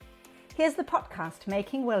Here's the podcast,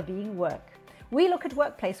 Making Wellbeing Work. We look at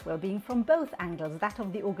workplace wellbeing from both angles, that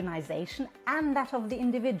of the organisation and that of the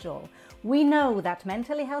individual. We know that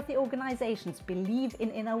mentally healthy organisations believe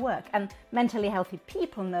in inner work, and mentally healthy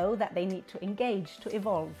people know that they need to engage to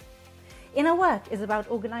evolve. Inner work is about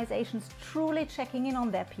organisations truly checking in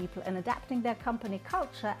on their people and adapting their company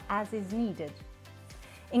culture as is needed.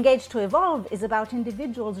 Engage to Evolve is about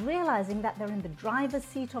individuals realising that they're in the driver's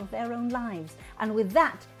seat of their own lives, and with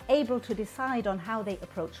that, able to decide on how they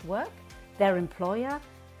approach work, their employer,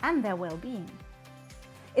 and their well-being.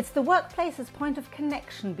 It's the workplace's point of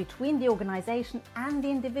connection between the organisation and the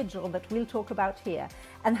individual that we'll talk about here,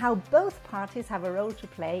 and how both parties have a role to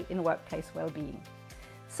play in workplace well-being.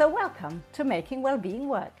 So welcome to Making Wellbeing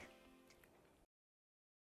Work.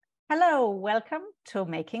 Hello, welcome to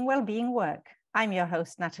Making Wellbeing Work. I'm your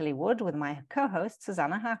host, Natalie Wood, with my co-host,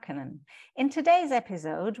 Susanna Harkonnen. In today's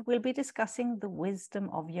episode, we'll be discussing the wisdom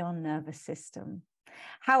of your nervous system,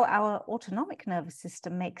 how our autonomic nervous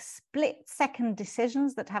system makes split-second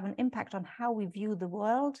decisions that have an impact on how we view the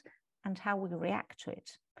world and how we react to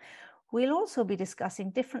it. We'll also be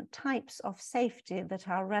discussing different types of safety that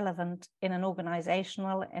are relevant in an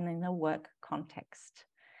organizational and in a work context.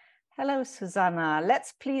 Hello, Susanna.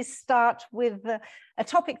 Let's please start with a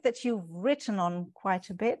topic that you've written on quite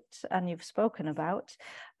a bit and you've spoken about,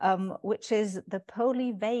 which is the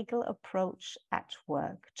polyvagal approach at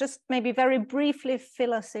work. Just maybe very briefly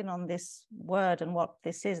fill us in on this word and what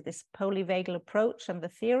this is, this polyvagal approach and the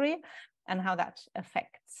theory, and how that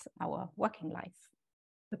affects our working life.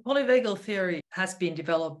 The polyvagal theory has been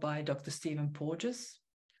developed by Dr. Stephen Porges,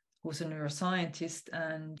 who's a neuroscientist,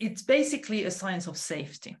 and it's basically a science of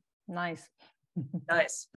safety. Nice.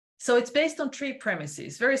 Nice. So it's based on three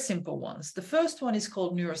premises, very simple ones. The first one is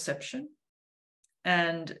called neuroception,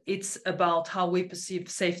 and it's about how we perceive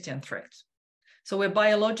safety and threat. So we're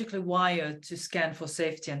biologically wired to scan for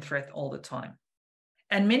safety and threat all the time.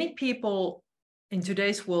 And many people in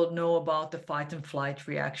today's world know about the fight and flight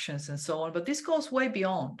reactions and so on, but this goes way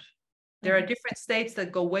beyond. There are different states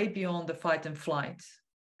that go way beyond the fight and flight.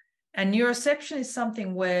 And neuroception is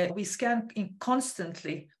something where we scan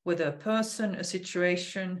constantly with a person, a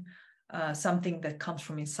situation, something that comes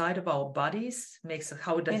from inside of our bodies,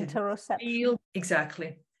 how does it feel?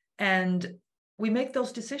 Exactly. And we make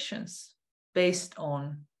those decisions based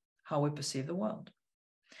on how we perceive the world.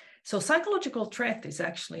 So psychological threat is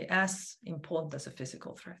actually as important as a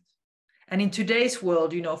physical threat. And in today's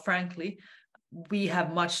world, frankly, we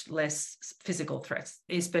have much less physical threats,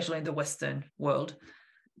 especially in the Western world.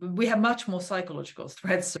 We have much more psychological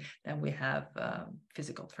threats than we have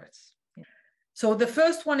physical threats. So the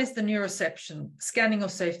first one is the neuroception, scanning of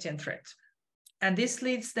safety and threat. And this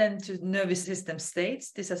leads then to nervous system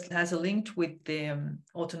states. This has a link with the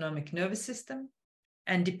autonomic nervous system.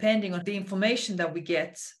 And depending on the information that we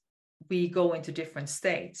get, we go into different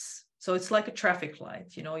states. So it's like a traffic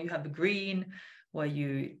light. You have a green, where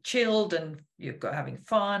you chilled and you're having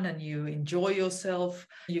fun and you enjoy yourself.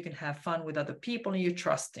 You can have fun with other people and you're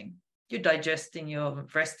trusting. You're digesting, you're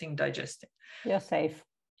resting, digesting. You're safe.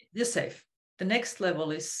 You're safe. The next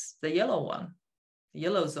level is the yellow one, the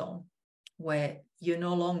yellow zone, where you're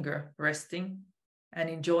no longer resting and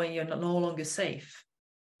enjoying, you're no longer safe.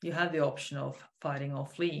 You have the option of fighting or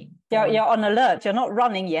fleeing. You're on alert. You're not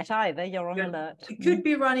running yet either. You're on alert. You could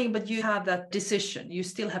be running, but you have that decision. You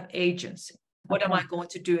still have agency. What am I going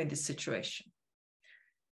to do in this situation?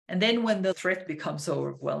 And then when the threat becomes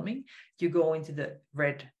overwhelming, you go into the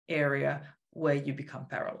red area where you become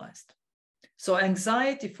paralyzed. So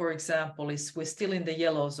anxiety, for example, we're still in the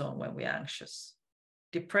yellow zone when we're anxious.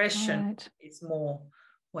 Depression is more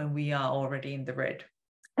when we are already in the red.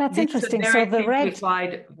 That's interesting. So the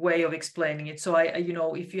simplified way of explaining it. So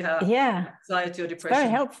if you have anxiety or depression, it's very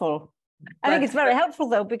helpful. I think it's very helpful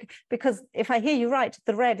though, because if I hear you right,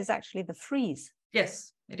 the red is actually the freeze.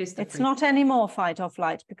 Yes, it is. It's not anymore fight or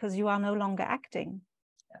flight because you are no longer acting.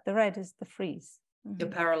 Yeah. The red is the freeze. Mm-hmm. You're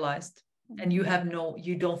paralyzed and you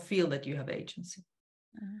don't feel that you have agency.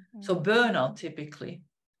 Mm-hmm. So burnout typically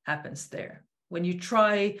happens there. When you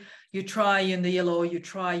try in the yellow, you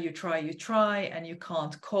try, and you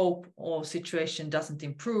can't cope or situation doesn't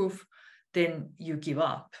improve, then you give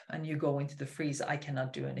up and you go into the freeze. I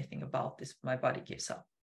cannot do anything about this. My body gives up.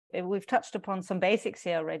 We've touched upon some basics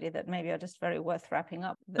here already that maybe are just very worth wrapping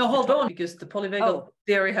up. No, hold on, because the polyvagal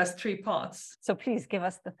theory has three parts. So please give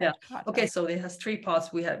us the third part. Okay, so it has three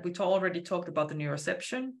parts. We already talked about the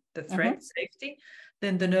neuroception, the threat, safety,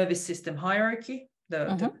 then the nervous system hierarchy,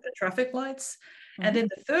 the traffic lights. And then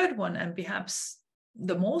the third one, and perhaps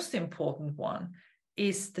the most important one,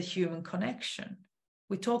 is the human connection.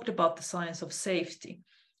 We talked about the science of safety.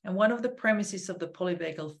 And one of the premises of the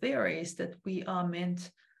polyvagal theory is that we are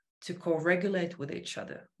meant to co-regulate with each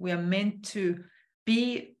other. We are meant to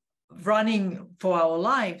be running for our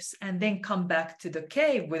lives and then come back to the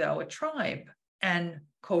cave with our tribe and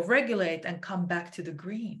co-regulate and come back to the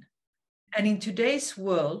green. And in today's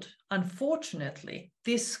world, unfortunately,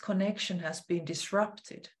 this connection has been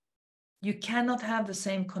disrupted. You cannot have the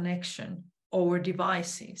same connection over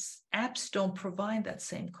devices. Apps don't provide that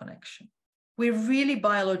same connection. We're really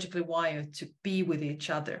biologically wired to be with each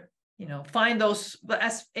other. You know, find those,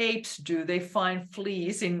 as apes do, they find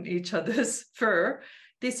fleas in each other's fur.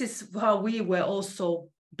 This is how we were also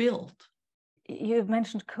built. You've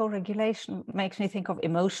mentioned co-regulation, makes me think of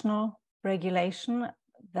emotional regulation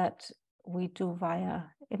that we do via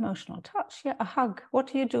emotional touch. Yeah, a hug.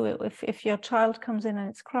 What do you do if your child comes in and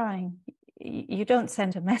it's crying? You don't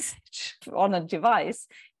send a message on a device.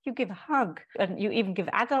 You give a hug, and you even give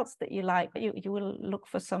adults that you like. You will look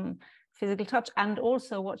for some physical touch. And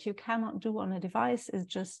also what you cannot do on a device is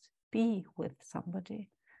just be with somebody.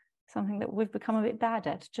 Something that we've become a bit bad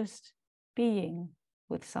at, just being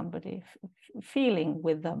with somebody, feeling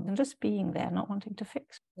with them, and just being there, not wanting to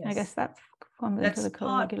fix. Yes. I guess that's into the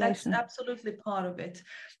co-regulation. That's absolutely part of it.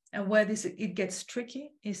 And where it gets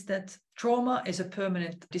tricky is that trauma is a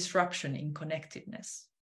permanent disruption in connectedness.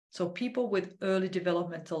 So people with early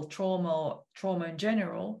developmental trauma or trauma in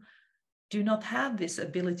general do not have this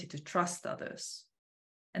ability to trust others.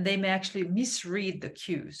 And they may actually misread the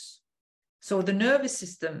cues. So the nervous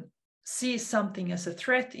system sees something as a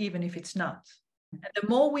threat, even if it's not. And the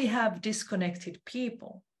more we have disconnected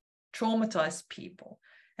people, traumatized people,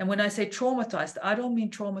 and when I say traumatized, I don't mean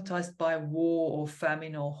traumatized by war or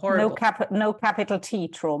famine or horrible. No capital T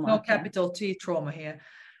trauma. No capital T trauma here.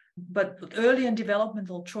 But early and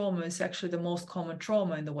developmental trauma is actually the most common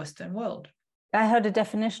trauma in the Western world. I heard a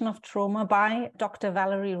definition of trauma by Dr.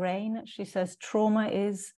 Valerie Rain. She says trauma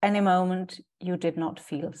is any moment you did not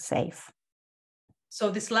feel safe. So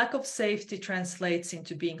this lack of safety translates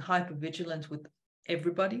into being hypervigilant with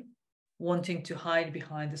everybody, wanting to hide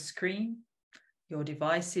behind the screen, your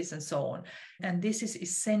devices, and so on. And this is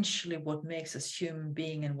essentially what makes us human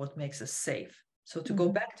being and what makes us safe. So to go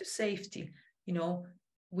back to safety, you know,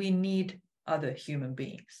 we need other human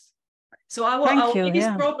beings. So our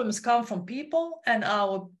biggest problems come from people, and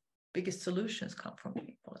our biggest solutions come from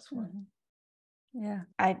people as well. Yeah,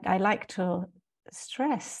 I like to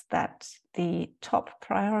stress that the top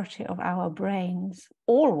priority of our brains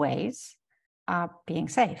always are being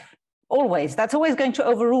safe. Always. That's always going to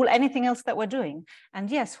overrule anything else that we're doing. And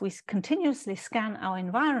yes, we continuously scan our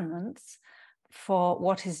environments for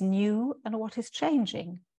what is new and what is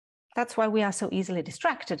changing. That's why we are so easily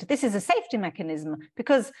distracted. This is a safety mechanism,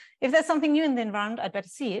 because if there's something new in the environment, I'd better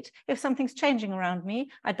see it. If something's changing around me,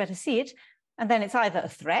 I'd better see it. And then it's either a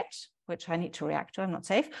threat, which I need to react to, I'm not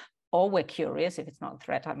safe, or we're curious. If it's not a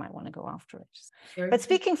threat, I might want to go after it. But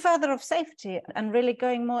speaking further of safety and really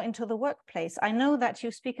going more into the workplace, I know that you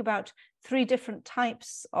speak about 3 different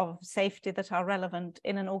types of safety that are relevant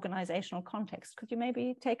in an organizational context. Could you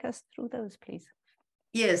maybe take us through those, please?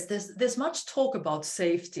 Yes, there's much talk about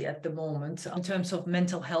safety at the moment in terms of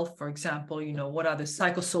mental health, for example. You know, what are the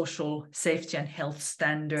psychosocial safety and health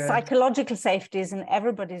standards? Psychological safety is in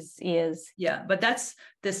everybody's ears. Yeah, but there's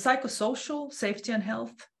psychosocial safety and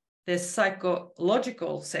health, there's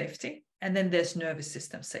psychological safety, and then there's nervous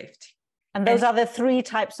system safety. And those are the 3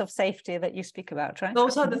 types of safety that you speak about, right?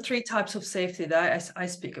 Those are the 3 types of safety that I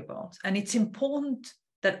speak about. And it's important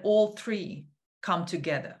that all 3 come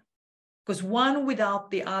together, because one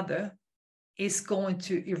without the other is going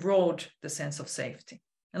to erode the sense of safety.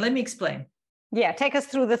 And let me explain. Yeah, take us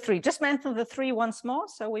through the 3. Just mention the 3 once more.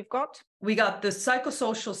 So we got the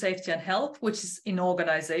psychosocial safety and health, which is in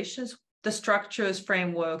organizations, the structures,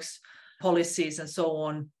 frameworks, policies, and so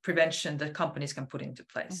on, prevention that companies can put into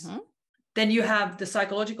place. Then you have the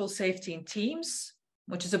psychological safety in teams,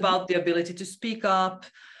 which is about the ability to speak up,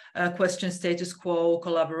 question status quo,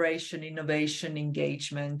 collaboration, innovation,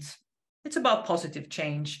 engagement. It's about positive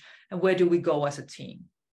change. And where do we go as a team?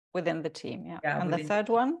 Within the team, yeah. And the third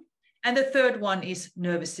one? And the third one is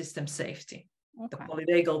nervous system safety, the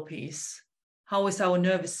polyvagal piece. How is our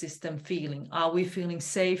nervous system feeling? Are we feeling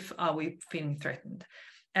safe? Are we feeling threatened?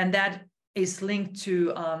 And that is linked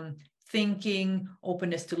to thinking,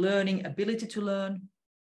 openness to learning, ability to learn,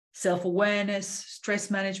 self-awareness,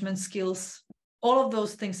 stress management skills. All of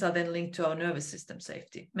those things are then linked to our nervous system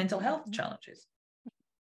safety, mental health challenges.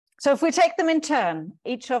 So if we take them in turn,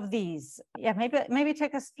 each of these, maybe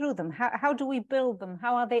take us through them. How do we build them?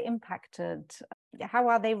 How are they impacted? How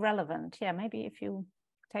are they relevant? Yeah, maybe if you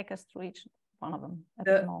take us through each. one of them a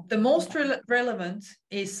bit more. The most relevant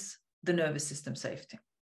is the nervous system safety.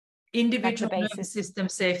 Individual nervous system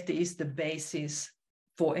safety is the basis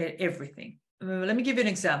for everything. Let me give you an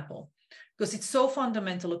example, because it's so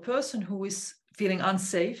fundamental. A person who is feeling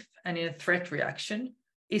unsafe and in a threat reaction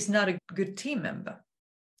is not a good team member,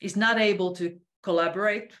 is not able to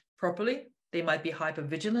collaborate properly. They might be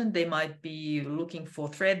hypervigilant. They might be looking for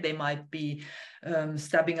threat. They might be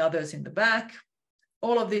stabbing others in the back.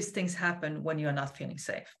 All of these things happen when you're not feeling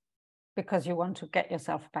safe. Because you want to get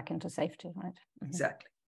yourself back into safety, right? Mm-hmm. Exactly.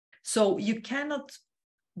 So you cannot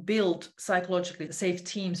build psychologically safe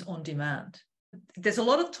teams on demand. There's a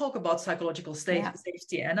lot of talk about psychological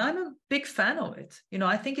safety, and I'm a big fan of it. You know,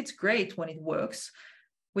 I think it's great when it works.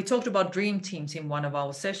 We talked about dream teams in one of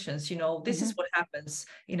our sessions. You know, this is what happens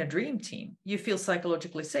in a dream team. You feel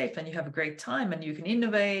psychologically safe and you have a great time and you can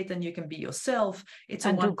innovate and you can be yourself. It's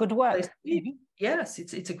and do good work. Yes,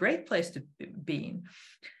 it's a great place to be in.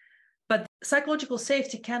 But psychological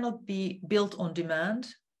safety cannot be built on demand,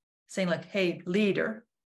 saying like, hey, leader,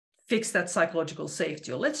 fix that psychological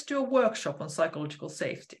safety, or let's do a workshop on psychological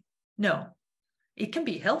safety. No, it can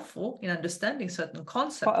be helpful in understanding certain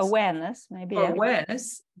concepts. For awareness, maybe. For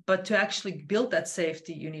awareness, but to actually build that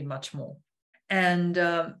safety, you need much more. And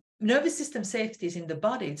nervous system safety is in the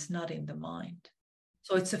body, it's not in the mind.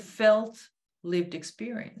 So it's a felt, lived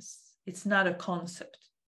experience. It's not a concept.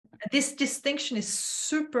 And this distinction is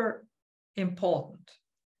super important,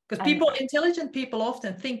 because intelligent people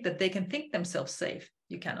often think that they can think themselves safe.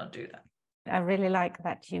 You cannot do that. I really like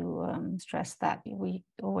that you stress that. We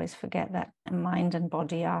always forget that mind and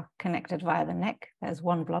body are connected via the neck. There's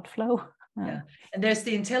one blood flow. Yeah, and there's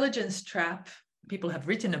the intelligence trap. People have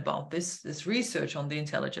written about this research on the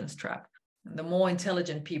intelligence trap. And the more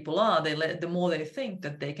intelligent people are, the more they think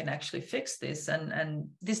that they can actually fix this. And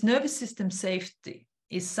this nervous system safety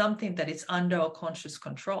is something that is under our conscious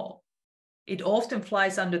control. It often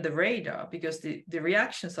flies under the radar because the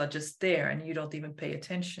reactions are just there and you don't even pay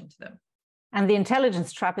attention to them. And the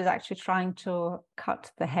intelligence trap is actually trying to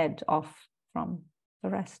cut the head off from the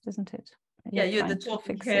rest, isn't it? You're the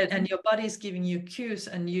talking head, and your body is giving you cues,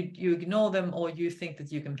 and you ignore them, or you think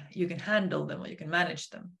that you can handle them, or you can manage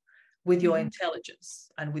them with your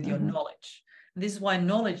intelligence and with your knowledge. And this is why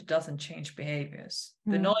knowledge doesn't change behaviors.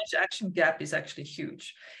 The knowledge action gap is actually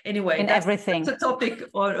huge. Anyway, that's a topic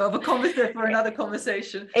of a conversation for another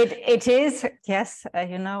conversation. It is, yes. I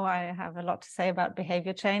have a lot to say about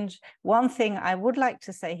behavior change. One thing I would like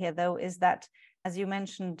to say here, though, is that, as you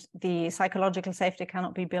mentioned, the psychological safety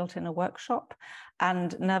cannot be built in a workshop,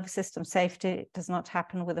 and nervous system safety does not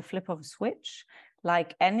happen with a flip of a switch.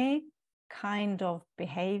 Like any kind of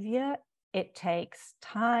behavior, it takes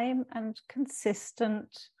time and consistent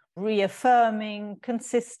reaffirming,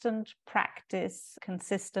 consistent practice,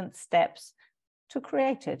 consistent steps to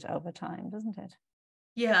create it over time, doesn't it?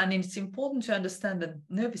 Yeah, and it's important to understand that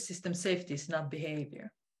nervous system safety is not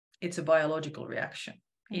behavior. It's a biological reaction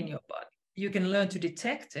in your body. You can learn to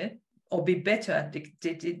detect it or be better at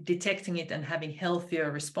detecting it and having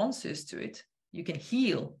healthier responses to it. You can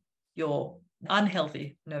heal your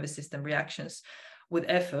unhealthy nervous system reactions with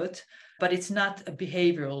effort, but it's not a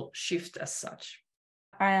behavioral shift as such.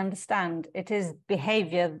 I understand. It is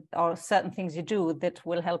behavior or certain things you do that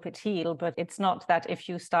will help it heal, but it's not that if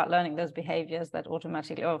you start learning those behaviors that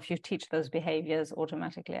automatically, or if you teach those behaviors,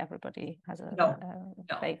 automatically everybody has a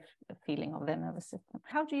safe feeling of their nervous system.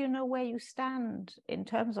 How do you know where you stand in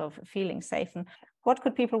terms of feeling safe, and what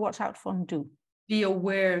could people watch out for and do? Be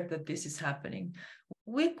aware that this is happening.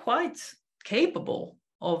 We're quite capable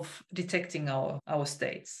of detecting our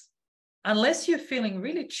states. Unless you're feeling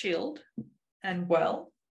really chilled and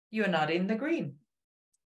well, you're not in the green.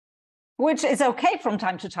 Which is okay from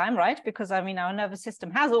time to time, right? Because our nervous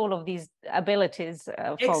system has all of these abilities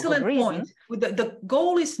for Excellent good reason. Point. The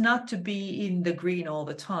goal is not to be in the green all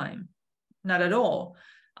the time. Not at all.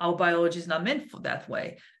 Our biology is not meant for that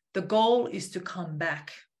way. The goal is to come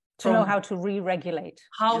back. To know how to re-regulate.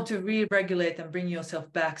 To re-regulate and bring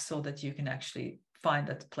yourself back so that you can actually find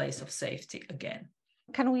that place of safety again.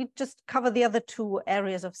 Can we just cover the other two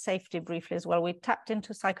areas of safety briefly as well? We tapped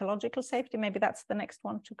into psychological safety. Maybe that's the next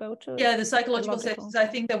one to go to. Yeah, the psychological safety. I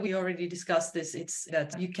think that we already discussed this. It's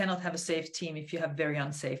that you cannot have a safe team if you have very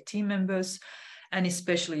unsafe team members, and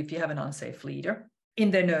especially if you have an unsafe leader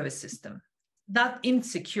in their nervous system. Not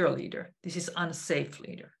insecure leader. This is unsafe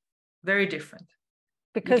leader. Very different.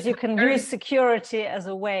 Because you can use security as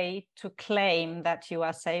a way to claim that you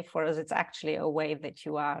are safe, whereas it's actually a way that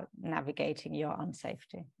you are navigating your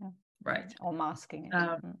unsafety. Yeah. Right. Or masking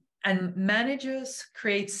it. And managers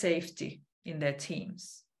create safety in their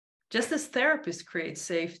teams. Just as therapists create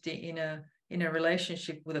safety in a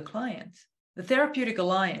relationship with a client. The therapeutic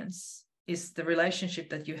alliance is the relationship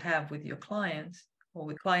that you have with your client, or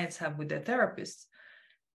with clients have with their therapists,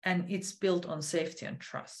 and it's built on safety and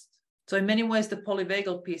trust. So in many ways, the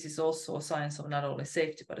polyvagal piece is also a science of not only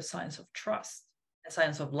safety, but a science of trust, a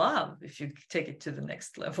science of love, if you take it to the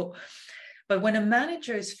next level. But when a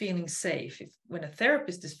manager is feeling safe, when a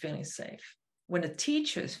therapist is feeling safe, when a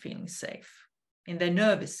teacher is feeling safe in their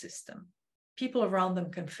nervous system, people around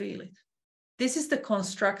them can feel it. This is the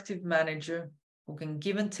constructive manager who can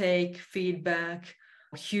give and take feedback,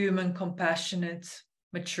 human, compassionate,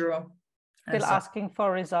 mature. Still asking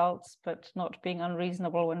for results, but not being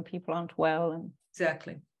unreasonable when people aren't well.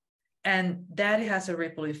 Exactly. And that has a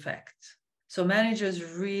ripple effect. So managers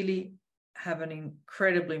really have an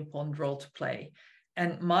incredibly important role to play.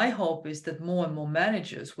 And my hope is that more and more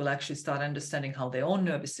managers will actually start understanding how their own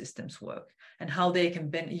nervous systems work and how they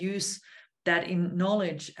can use that in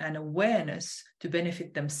knowledge and awareness to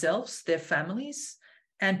benefit themselves, their families,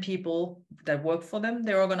 and people that work for them,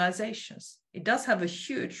 their organizations. It does have a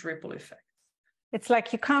huge ripple effect. It's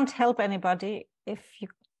like you can't help anybody if you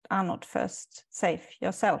are not first safe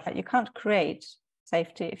yourself. You can't create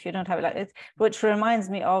safety if you don't have it. Which reminds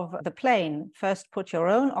me of the plane. First, put your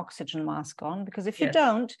own oxygen mask on, because if you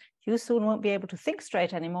don't, you soon won't be able to think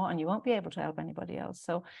straight anymore, and you won't be able to help anybody else.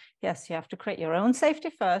 So yes, you have to create your own safety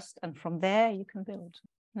first, and from there you can build.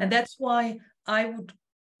 And that's why I would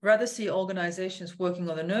rather see organizations working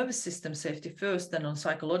on the nervous system safety first than on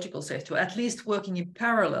psychological safety, or at least working in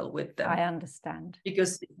parallel with them. I understand.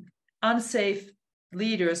 Because unsafe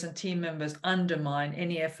leaders and team members undermine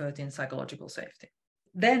any effort in psychological safety.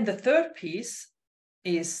 Then the third piece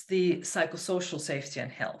is the psychosocial safety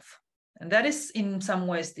and health. And that is in some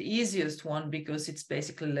ways the easiest one, because it's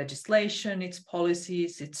basically legislation, it's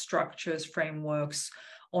policies, it's structures, frameworks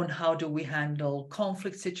on how do we handle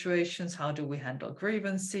conflict situations, how do we handle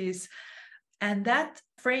grievances. And that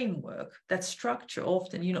framework, that structure,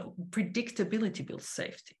 often, predictability builds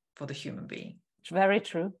safety for the human being. It's very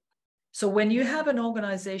true. So when you have an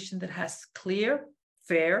organization that has clear,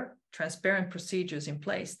 fair, transparent procedures in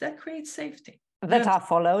place, that creates safety. That are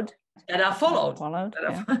followed.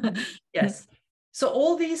 Yes. So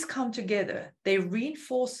all these come together. They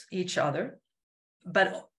reinforce each other,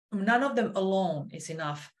 but none of them alone is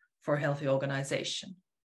enough for a healthy organization.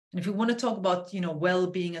 And if we want to talk about,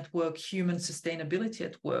 well-being at work, human sustainability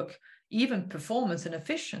at work, even performance and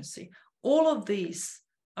efficiency, all of these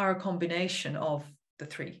are a combination of the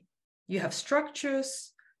three. You have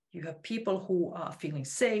structures, you have people who are feeling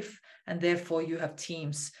safe, and therefore you have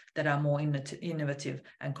teams that are more innovative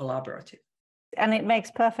and collaborative. And it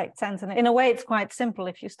makes perfect sense. And in a way, it's quite simple.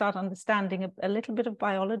 If you start understanding a little bit of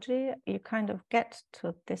biology, you kind of get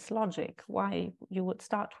to this logic, why you would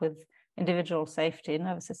start with individual safety,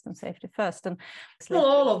 nervous system safety first. And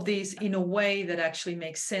all of these in a way that actually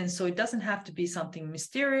makes sense. So it doesn't have to be something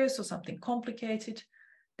mysterious or something complicated.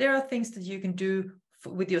 There are things that you can do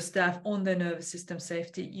with your staff on their nervous system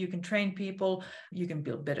safety. You can train people, you can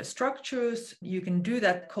build better structures, you can do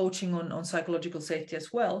that coaching on psychological safety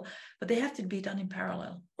as well, but they have to be done in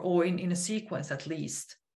parallel or in a sequence at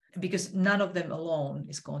least, because none of them alone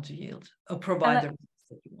is going to yield or provide the results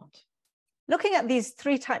that you want. Looking at these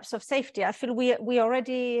three types of safety, I feel we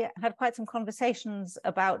already had quite some conversations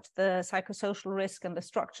about the psychosocial risk and the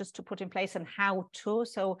structures to put in place and how to.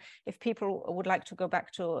 So if people would like to go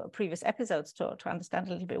back to previous episodes to understand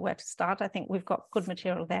a little bit where to start, I think we've got good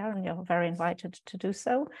material there, and you're very invited to do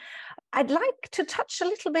so. I'd like to touch a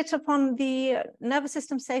little bit upon the nervous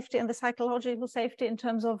system safety and the psychological safety in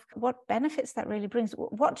terms of what benefits that really brings.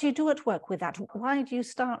 What do you do at work with that? Why do you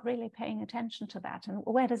start really paying attention to that? And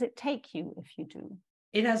where does it take you if you do?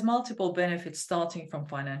 It has multiple benefits, starting from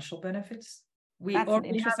financial benefits. We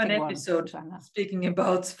already have an episode speaking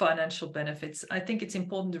about financial benefits. I think it's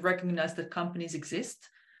important to recognize that companies exist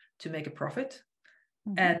to make a profit.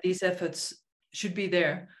 Mm-hmm. And these efforts should be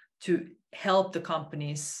there to help the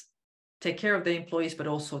companies take care of their employees, but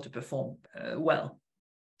also to perform well.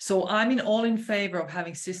 So I'm all in favor of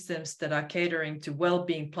having systems that are catering to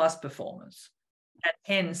well-being plus performance. And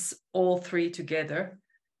hence, all three together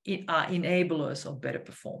are enablers of better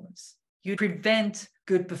performance. You prevent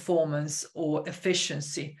good performance or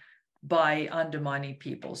efficiency by undermining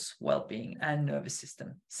people's well-being and nervous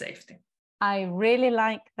system safety. I really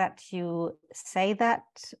like that you say that,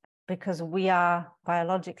 because we are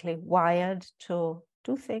biologically wired to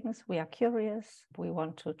do things. We are curious. We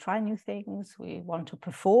want to try new things. We want to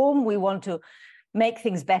perform. We want to make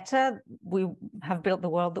things better. We have built the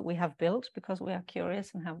world that we have built because we are curious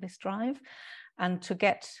and have this drive. And to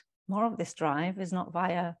get more of this drive is not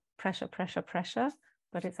via pressure,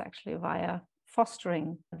 but it's actually via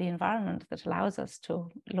fostering the environment that allows us to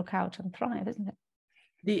look out and thrive, isn't it?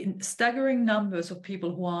 The staggering numbers of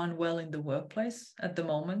people who are unwell in the workplace at the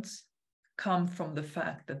moment come from the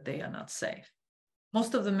fact that they are not safe.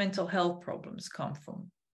 Most of the mental health problems come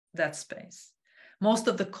from that space. Most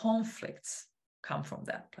of the conflicts come from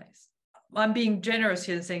that place. I'm being generous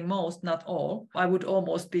here and saying most, not all. I would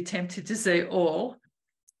almost be tempted to say all.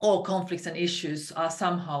 All conflicts and issues are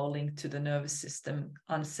somehow linked to the nervous system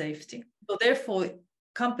unsafety. So therefore,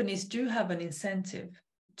 companies do have an incentive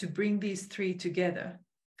to bring these three together,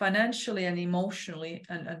 financially and emotionally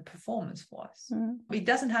and performance-wise. It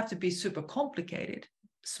doesn't have to be super complicated.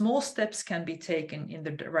 Small steps can be taken in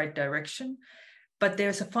the right direction, but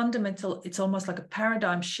there's a fundamental, it's almost like a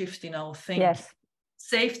paradigm shift in our thinking. Yes.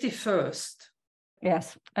 Safety first.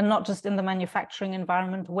 Yes, and not just in the manufacturing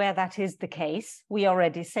environment where that is the case. We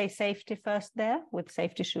already say safety first there with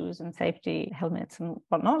safety shoes and safety helmets and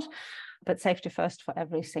whatnot, but safety first for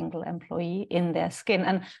every single employee in their skin.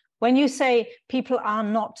 And when you say people are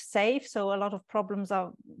not safe, so a lot of problems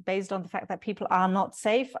are based on the fact that people are not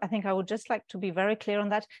safe, I think I would just like to be very clear on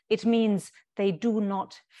that. It means they do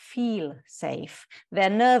not feel safe.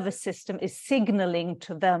 Their nervous system is signaling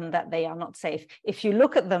to them that they are not safe. If you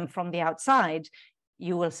look at them from the outside,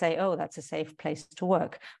 you will say, oh, that's a safe place to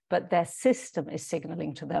work. But their system is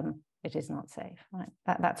signaling to them it is not safe, right?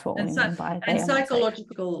 That's what we mean by and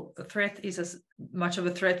psychological threat is as much of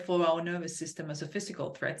a threat for our nervous system as a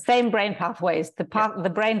physical threat. Same brain pathways.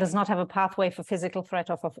 The brain does not have a pathway for physical threat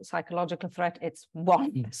or for psychological threat. It's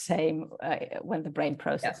one same when the brain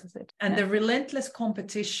processes it. And the relentless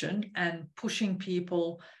competition and pushing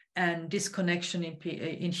people and disconnection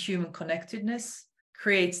in human connectedness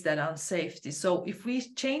creates that unsafety. So if we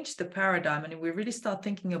change the paradigm and we really start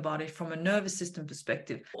thinking about it from a nervous system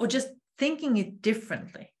perspective, or just thinking it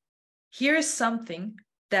differently, here is something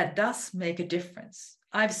that does make a difference.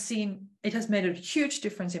 I've seen it has made a huge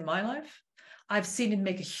difference in my life. I've seen it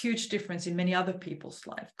make a huge difference in many other people's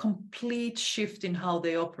life. Complete shift in how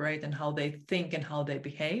they operate and how they think and how they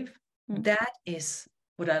behave. That is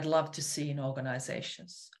what I'd love to see in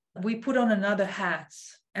organizations. We put on another hat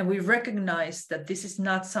and we recognize that this is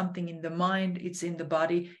not something in the mind, it's in the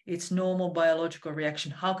body, it's normal biological reaction.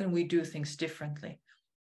 How can we do things differently?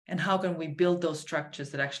 And how can we build those structures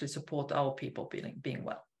that actually support our people being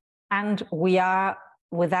well? And we are,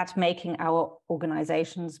 with that, making our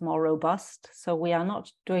organizations more robust. So we are not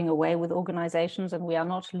doing away with organizations and we are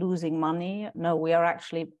not losing money. No, we are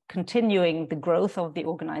actually continuing the growth of the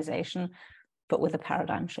organization, but with a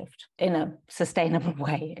paradigm shift in a sustainable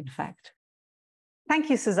way, in fact. Thank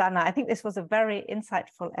you, Susanna. I think this was a very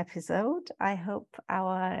insightful episode. I hope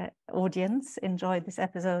our audience enjoyed this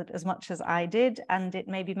episode as much as I did, and it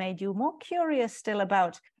maybe made you more curious still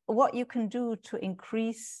about what you can do to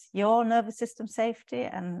increase your nervous system safety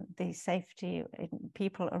and the safety in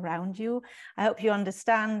people around you. I hope you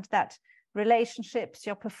understand that relationships,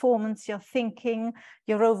 your performance, your thinking,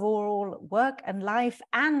 your overall work and life,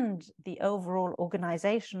 and the overall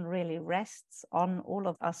organization really rests on all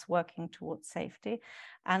of us working towards safety.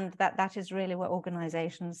 And that is really where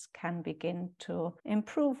organizations can begin to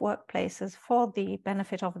improve workplaces for the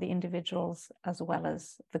benefit of the individuals, as well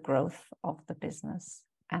as the growth of the business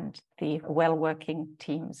and the well-working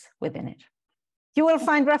teams within it. You will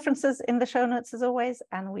find references in the show notes as always,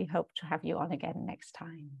 and we hope to have you on again next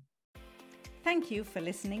time. Thank you for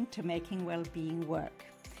listening to Making Wellbeing Work.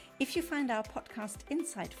 If you find our podcast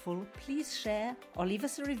insightful, please share or leave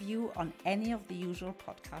us a review on any of the usual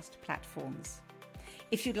podcast platforms.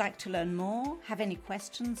 If you'd like to learn more, have any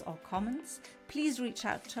questions or comments, please reach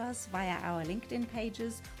out to us via our LinkedIn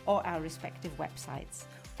pages or our respective websites.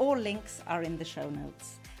 All links are in the show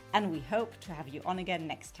notes, and we hope to have you on again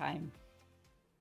next time.